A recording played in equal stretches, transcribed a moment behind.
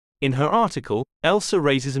In her article, Elser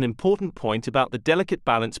raises an important point about the delicate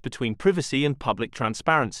balance between privacy and public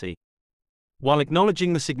transparency. While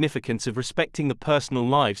acknowledging the significance of respecting the personal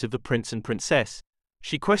lives of the prince and princess,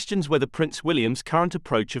 she questions whether Prince William's current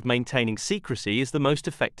approach of maintaining secrecy is the most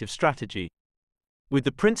effective strategy. With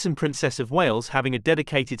the Prince and Princess of Wales having a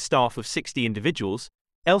dedicated staff of 60 individuals,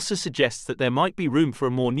 Elser suggests that there might be room for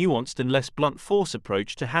a more nuanced and less blunt force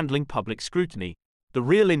approach to handling public scrutiny. The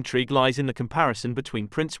real intrigue lies in the comparison between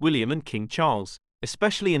Prince William and King Charles,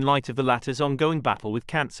 especially in light of the latter's ongoing battle with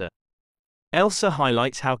cancer. Elser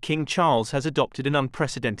highlights how King Charles has adopted an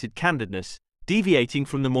unprecedented candidness, deviating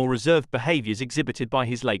from the more reserved behaviors exhibited by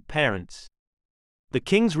his late parents. The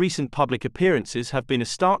King's recent public appearances have been a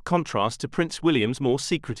stark contrast to Prince William's more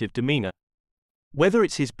secretive demeanor. Whether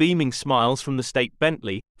it's his beaming smiles from the state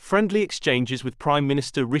Bentley, friendly exchanges with Prime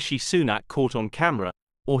Minister Rishi Sunak caught on camera,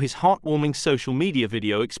 or his heartwarming social media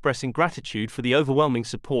video expressing gratitude for the overwhelming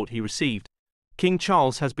support he received, King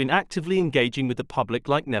Charles has been actively engaging with the public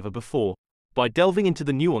like never before. By delving into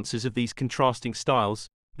the nuances of these contrasting styles,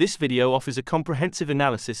 this video offers a comprehensive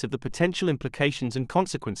analysis of the potential implications and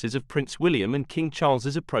consequences of Prince William and King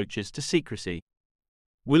Charles's approaches to secrecy.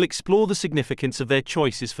 We'll explore the significance of their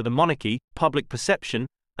choices for the monarchy, public perception,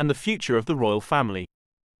 and the future of the royal family.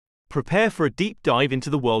 Prepare for a deep dive into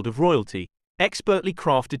the world of royalty, expertly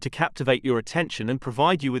crafted to captivate your attention and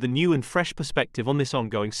provide you with a new and fresh perspective on this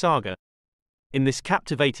ongoing saga. In this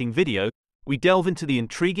captivating video, we delve into the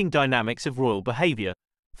intriguing dynamics of royal behavior,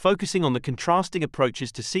 focusing on the contrasting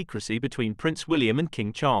approaches to secrecy between Prince William and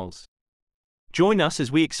King Charles. Join us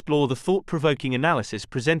as we explore the thought-provoking analysis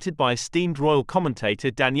presented by esteemed royal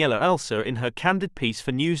commentator Daniela Elser in her Candid piece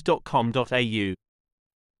for news.com.au.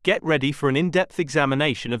 Get ready for an in-depth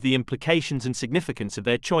examination of the implications and significance of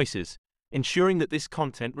their choices, ensuring that this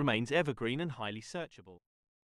content remains evergreen and highly searchable.